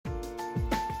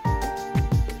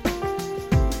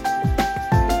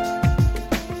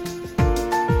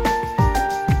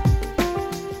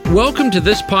Welcome to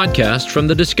this podcast from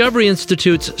the Discovery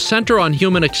Institute's Center on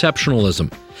Human Exceptionalism.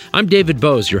 I'm David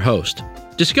Bose, your host.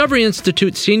 Discovery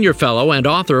Institute senior fellow and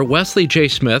author Wesley J.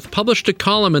 Smith published a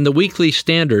column in the Weekly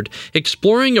Standard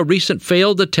exploring a recent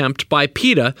failed attempt by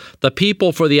PETA, the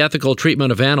People for the Ethical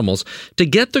Treatment of Animals, to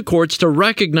get the courts to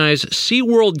recognize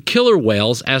SeaWorld killer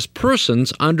whales as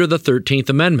persons under the 13th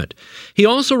Amendment. He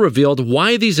also revealed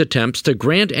why these attempts to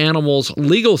grant animals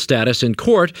legal status in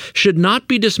court should not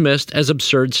be dismissed as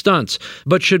absurd stunts,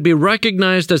 but should be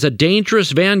recognized as a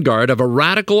dangerous vanguard of a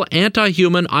radical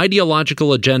anti-human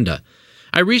ideological agenda.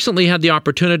 I recently had the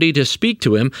opportunity to speak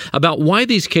to him about why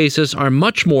these cases are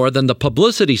much more than the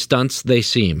publicity stunts they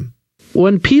seem.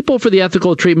 When People for the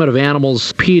Ethical Treatment of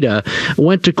Animals, PETA,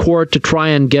 went to court to try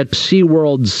and get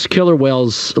SeaWorld's killer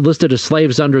whales listed as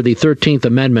slaves under the 13th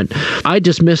Amendment, I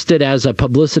dismissed it as a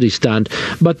publicity stunt,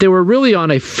 but they were really on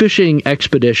a fishing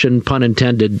expedition, pun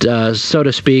intended, so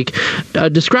to speak.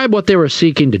 Describe what they were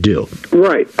seeking to do.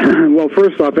 Right. Well,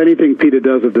 first off, anything PETA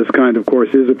does of this kind, of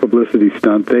course, is a publicity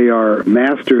stunt. They are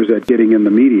masters at getting in the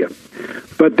media.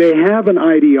 But they have an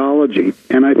ideology,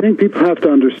 and I think people have to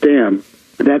understand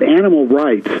that animal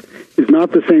rights is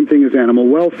not the same thing as animal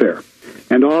welfare.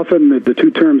 And often the two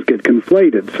terms get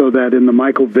conflated, so that in the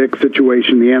Michael Vick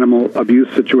situation, the animal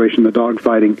abuse situation, the dog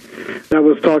fighting, that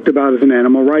was talked about as an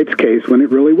animal rights case when it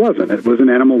really wasn't. It was an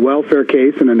animal welfare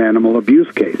case and an animal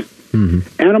abuse case.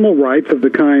 Mm-hmm. Animal rights of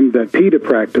the kind that PETA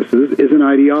practices is an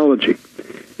ideology.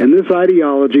 And this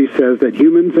ideology says that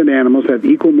humans and animals have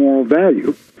equal moral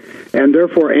value, and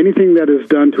therefore anything that is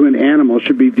done to an animal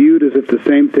should be viewed as if the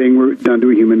same thing were done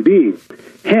to a human being.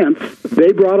 Hence,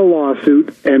 they brought a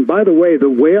lawsuit, and by the way, the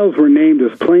whales were named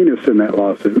as plaintiffs in that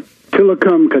lawsuit: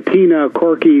 Tilikum, Katina,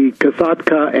 Corky,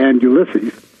 Kasatka, and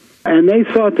Ulysses. And they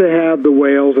sought to have the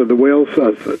whales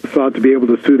sought to be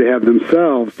able to sue to have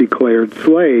themselves declared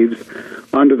slaves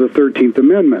under the 13th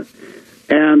Amendment.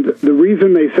 And the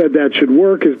reason they said that should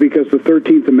work is because the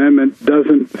 13th Amendment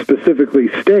doesn't specifically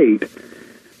state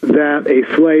that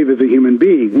a slave is a human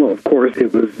being. Well, of course,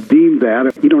 it was deemed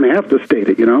that. You don't have to state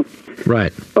it, you know?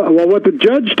 Right. Well, what the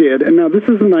judge did, and now this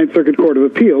is the Ninth Circuit Court of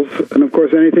Appeals, and of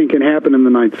course anything can happen in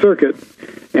the Ninth Circuit,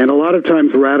 and a lot of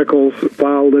times radicals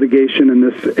file litigation in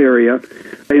this area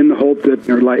in the hope that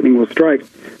lightning will strike.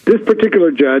 This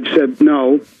particular judge said,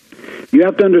 no, you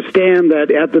have to understand that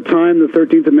at the time the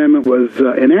 13th Amendment was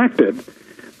enacted,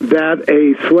 that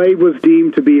a slave was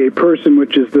deemed to be a person,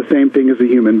 which is the same thing as a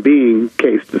human being,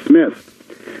 case dismissed.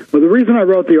 Well, the reason I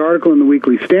wrote the article in the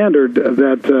Weekly Standard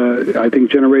that I think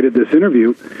generated this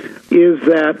interview is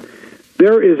that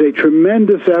there is a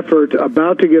tremendous effort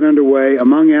about to get underway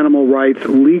among animal rights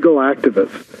legal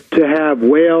activists to have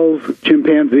whales,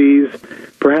 chimpanzees,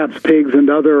 perhaps pigs, and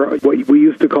other what we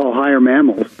used to call higher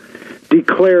mammals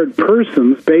declared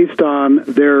persons based on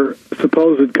their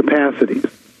supposed capacities.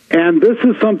 And this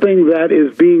is something that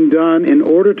is being done in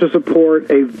order to support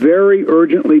a very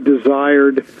urgently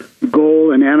desired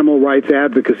goal in animal rights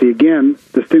advocacy, again,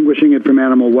 distinguishing it from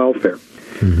animal welfare.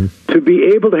 Mm-hmm. To be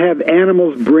able to have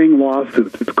animals bring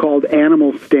lawsuits. It's called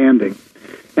animal standing.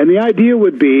 And the idea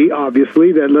would be,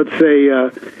 obviously, that let's say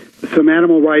some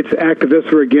animal rights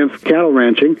activists are against cattle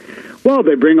ranching. Well,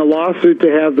 they bring a lawsuit to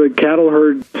have the cattle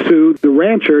herd sue the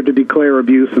rancher to declare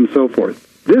abuse and so forth.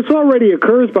 This already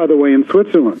occurs, by the way, in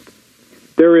Switzerland.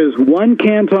 There is one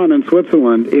canton in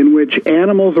Switzerland in which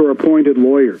animals are appointed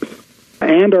lawyers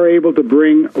and are able to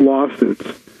bring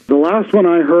lawsuits. The last one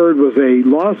I heard was a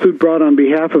lawsuit brought on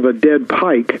behalf of a dead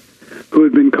pike who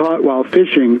had been caught while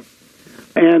fishing,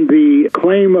 and the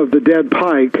claim of the dead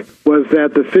pike was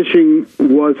that the fishing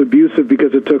was abusive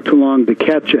because it took too long to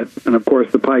catch it, and of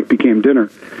course the pike became dinner.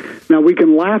 Now, we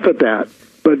can laugh at that,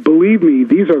 but believe me,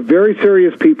 these are very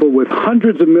serious people with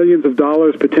hundreds of millions of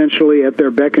dollars potentially at their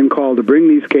beck and call to bring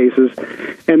these cases.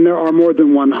 And there are more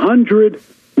than 100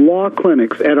 law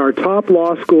clinics at our top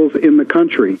law schools in the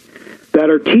country that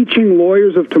are teaching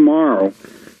lawyers of tomorrow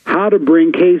how to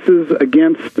bring cases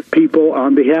against people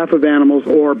on behalf of animals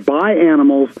or by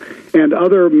animals and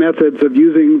other methods of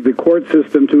using the court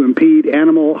system to impede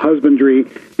animal husbandry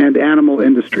and animal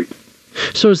industries.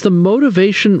 So is the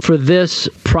motivation for this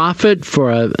profit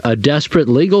for a desperate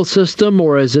legal system,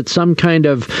 or is it some kind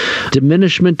of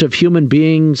diminishment of human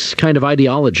beings kind of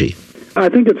ideology? I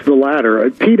think it's the latter.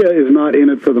 PETA is not in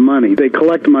it for the money. They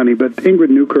collect money, but Ingrid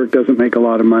Newkirk doesn't make a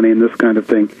lot of money in this kind of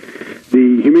thing.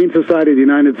 The Humane Society of the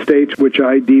United States, which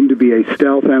I deem to be a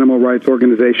stealth animal rights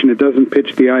organization, it doesn't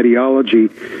pitch the ideology,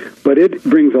 but it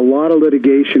brings a lot of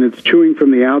litigation. It's chewing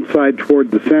from the outside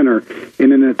toward the center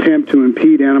in an attempt to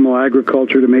impede animal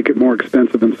agriculture, to make it more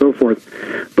expensive and so forth.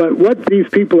 But what these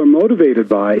people are motivated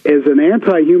by is an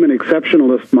anti-human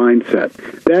exceptionalist mindset.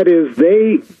 That is,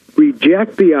 they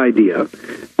reject the idea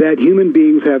that human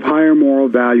beings have higher moral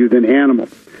value than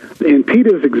animals. In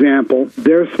PETA's example,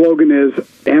 their slogan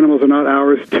is, animals are not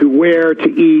ours to wear, to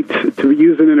eat, to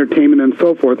use in entertainment, and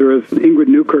so forth. Or as Ingrid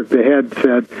Newkirk, the head,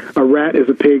 said, a rat is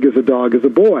a pig, as a dog is a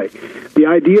boy. The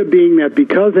idea being that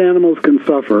because animals can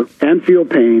suffer and feel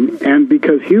pain, and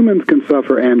because humans can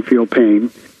suffer and feel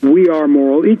pain, we are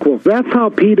moral equals. That's how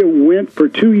PETA went for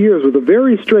 2 years with a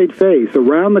very straight face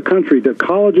around the country to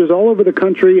colleges all over the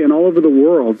country and all over the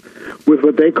world with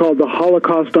what they called the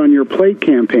Holocaust on Your Plate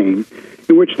campaign,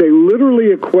 in which they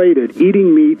literally equated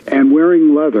eating meat and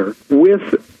wearing leather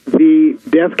with the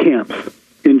death camps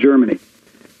in Germany.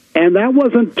 And that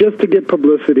wasn't just to get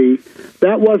publicity.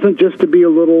 That wasn't just to be a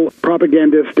little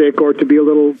propagandistic or to be a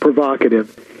little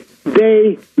provocative.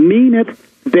 They mean it.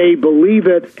 They believe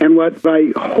it. And what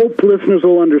I hope listeners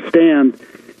will understand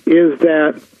is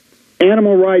that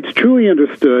animal rights, truly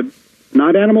understood,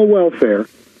 not animal welfare,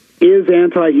 is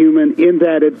anti-human in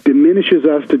that it diminishes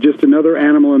us to just another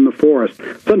animal in the forest.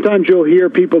 Sometimes you'll hear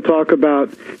people talk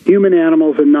about human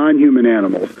animals and non-human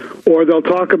animals, or they'll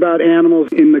talk about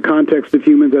animals in the context of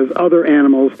humans as other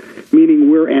animals,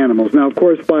 meaning we're animals. Now, of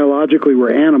course, biologically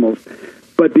we're animals,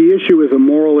 but the issue is a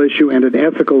moral issue and an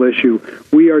ethical issue.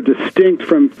 We are distinct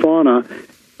from fauna,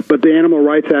 but the animal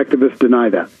rights activists deny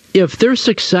that. If they're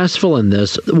successful in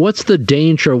this, what's the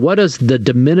danger? What does the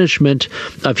diminishment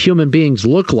of human beings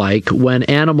look like when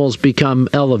animals become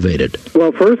elevated?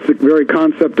 Well, first, the very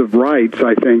concept of rights,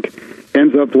 I think,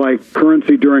 ends up like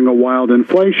currency during a wild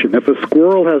inflation. If a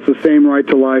squirrel has the same right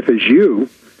to life as you,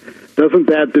 doesn't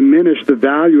that diminish the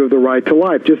value of the right to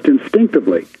life, just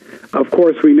instinctively? Of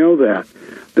course, we know that.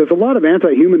 There's a lot of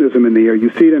anti-humanism in the air. You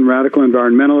see it in radical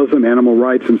environmentalism, animal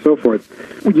rights, and so forth.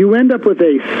 You end up with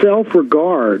a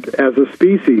self-regard as a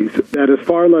species that is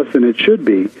far less than it should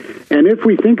be. And if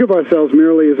we think of ourselves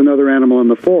merely as another animal in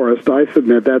the forest, I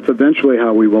submit that's eventually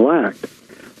how we will act.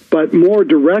 But more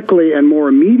directly and more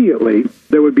immediately,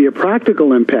 there would be a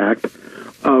practical impact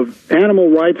of animal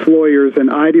rights lawyers and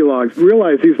ideologues.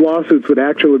 Realize these lawsuits would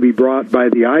actually be brought by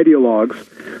the ideologues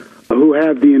who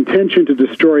have the intention to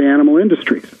destroy animal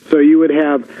industries. So you would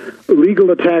have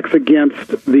legal attacks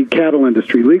against the cattle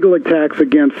industry, legal attacks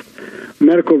against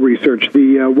medical research.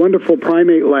 The wonderful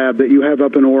primate lab that you have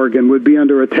up in Oregon would be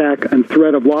under attack and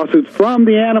threat of lawsuits from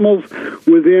the animals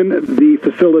within the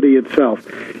facility itself.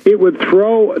 It would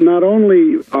throw not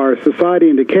only our society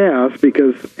into chaos,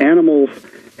 because animals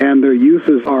and their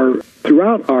uses are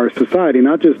throughout our society,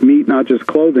 not just meat, not just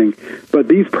clothing, but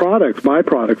these products,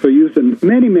 byproducts, are used in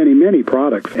many, many, many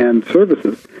products and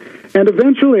services. And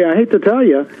eventually, I hate to tell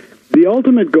you, the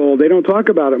ultimate goal, they don't talk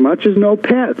about it much, is no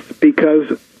pets,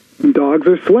 because dogs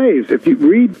are slaves. If you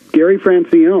read Gary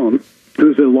Francione,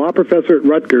 who's a law professor at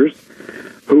Rutgers,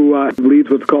 who leads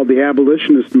what's called the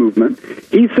Abolitionist movement,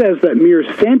 he says that mere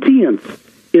sentience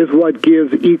is what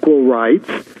gives equal rights,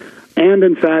 and,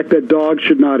 in fact, that dogs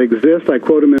should not exist. I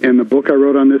quote him in the book I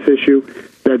wrote on this issue,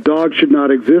 that dogs should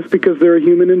not exist because they're a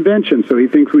human invention. So he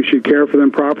thinks we should care for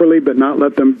them properly but not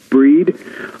let them breed,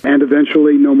 and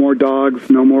eventually no more dogs,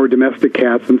 no more domestic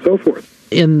cats, and so forth.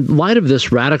 In light of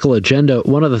this radical agenda,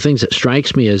 one of the things that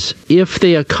strikes me is if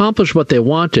they accomplish what they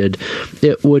wanted,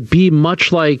 it would be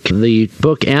much like the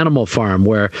book Animal Farm,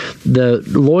 where the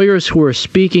lawyers who were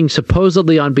speaking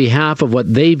supposedly on behalf of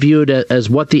what they viewed as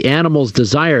what the animals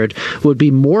desired would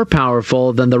be more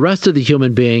powerful than the rest of the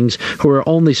human beings who are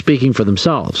only speaking for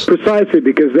themselves. Precisely,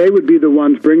 because they would be the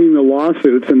ones bringing the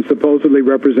lawsuits and supposedly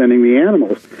representing the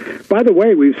animals. By the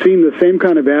way, we've seen the same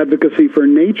kind of advocacy for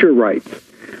nature rights,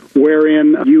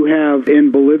 wherein you have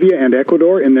in Bolivia and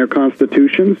Ecuador in their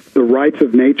constitutions the rights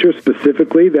of nature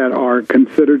specifically that are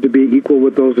considered to be equal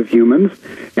with those of humans.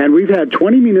 And we've had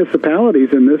 20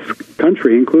 municipalities in this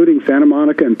country, including Santa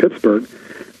Monica and Pittsburgh,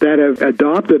 that have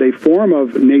adopted a form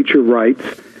of nature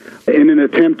rights in an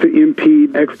attempt to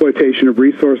impede exploitation of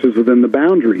resources within the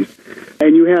boundaries.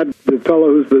 And you had the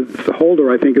fellow who's the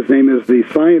holder, I think his name is the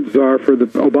science czar for the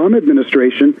Obama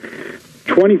administration,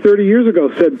 20, 30 years ago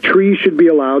said trees should be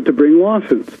allowed to bring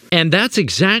lawsuits. And that's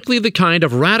exactly the kind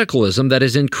of radicalism that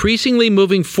is increasingly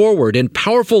moving forward in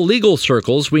powerful legal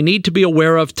circles we need to be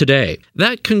aware of today.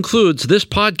 That concludes this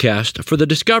podcast for the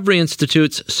Discovery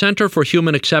Institute's Center for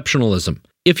Human Exceptionalism.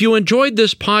 If you enjoyed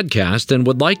this podcast and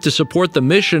would like to support the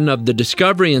mission of the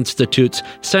Discovery Institute's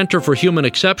Center for Human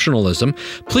Exceptionalism,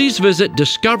 please visit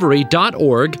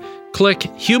discovery.org, click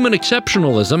Human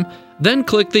Exceptionalism, then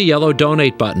click the yellow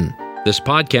Donate button. This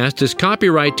podcast is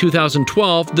copyright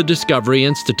 2012, the Discovery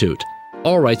Institute.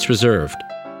 All rights reserved.